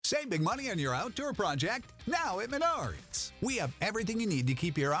Save big money on your outdoor project now at Menards. We have everything you need to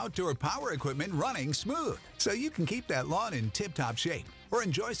keep your outdoor power equipment running smooth so you can keep that lawn in tip-top shape or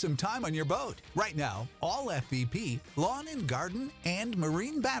enjoy some time on your boat. Right now, all FVP, lawn and garden, and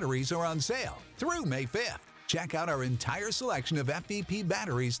marine batteries are on sale through May 5th. Check out our entire selection of FVP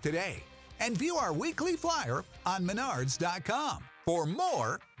batteries today and view our weekly flyer on Menards.com for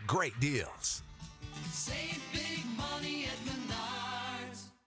more great deals. Save big money at Menards.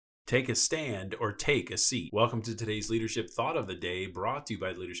 Take a stand or take a seat. Welcome to today's Leadership Thought of the Day, brought to you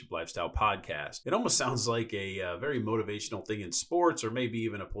by the Leadership Lifestyle Podcast. It almost sounds like a very motivational thing in sports, or maybe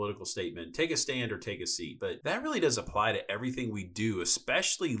even a political statement. Take a stand or take a seat. But that really does apply to everything we do,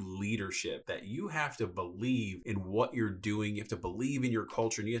 especially leadership, that you have to believe in what you're doing. You have to believe in your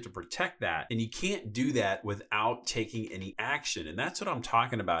culture, and you have to protect that. And you can't do that without taking any action. And that's what I'm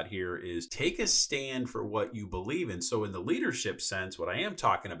talking about here, is take a stand for what you believe in. So in the leadership sense, what I am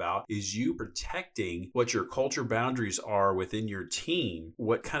talking about is you protecting what your culture boundaries are within your team,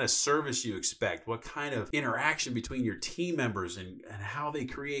 what kind of service you expect, what kind of interaction between your team members and how they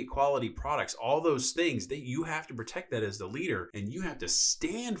create quality products, all those things that you have to protect that as the leader, and you have to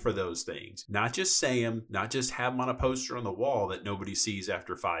stand for those things, not just say them, not just have them on a poster on the wall that nobody sees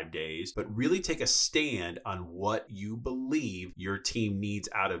after 5 days, but really take a stand on what you believe your team needs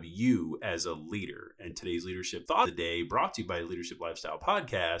out of you as a leader. And today's Leadership Thought of the Day, brought to you by Leadership Lifestyle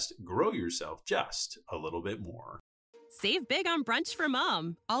Podcast. Grow yourself just a little bit more. Save big on brunch for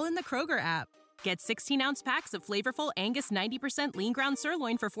mom, all in the Kroger app. Get 16-ounce packs of flavorful Angus 90% lean ground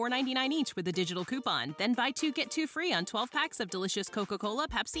sirloin for $4.99 each with a digital coupon. Then buy 2, get 2 free on 12 packs of delicious Coca-Cola,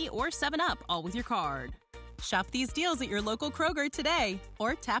 Pepsi, or 7UP, all with your card. Shop these deals at your local Kroger today,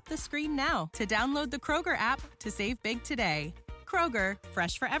 or tap the screen now to download the Kroger app to save big today. Kroger,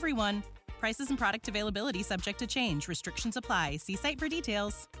 fresh for everyone. Prices and product availability subject to change. Restrictions apply. See site for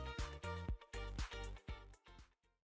details.